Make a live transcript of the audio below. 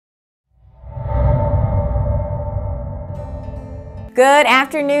Good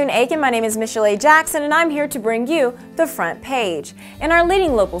afternoon, Aiken. My name is Michel'le Jackson, and I'm here to bring you the front page. In our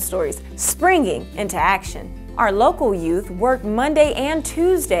leading local stories, springing into action. Our local youth worked Monday and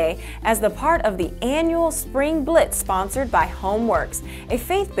Tuesday as the part of the annual Spring Blitz sponsored by HomeWorks, a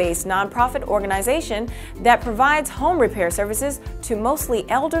faith-based nonprofit organization that provides home repair services to mostly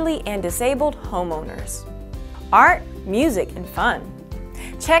elderly and disabled homeowners. Art, music, and fun.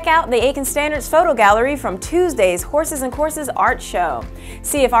 Check out the Aiken Standard's photo gallery from Tuesday's Horses and Courses art show.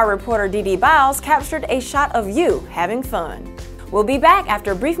 See if our reporter Dee Biles captured a shot of you having fun. We'll be back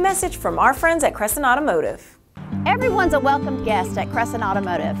after a brief message from our friends at Crescent Automotive. Everyone's a welcome guest at Crescent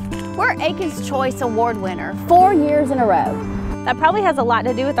Automotive. We're Aiken's Choice Award winner 4 years in a row. That probably has a lot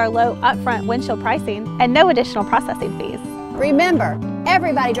to do with our low upfront windshield pricing and no additional processing fees. Remember,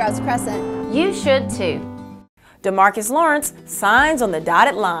 everybody drives Crescent. You should too. DeMarcus Lawrence signs on the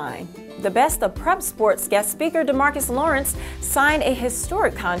dotted line. The Best of Prep Sports guest speaker DeMarcus Lawrence signed a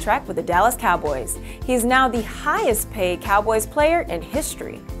historic contract with the Dallas Cowboys. He's now the highest paid Cowboys player in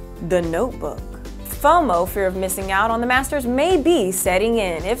history. The Notebook. FOMO, fear of missing out on the Masters, may be setting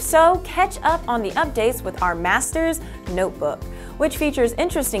in. If so, catch up on the updates with our Masters Notebook, which features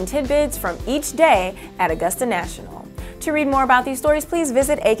interesting tidbits from each day at Augusta National. To read more about these stories, please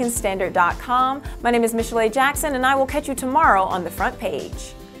visit aikenstandard.com. My name is Michel'le Jackson, and I will catch you tomorrow on the front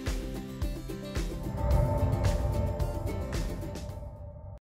page.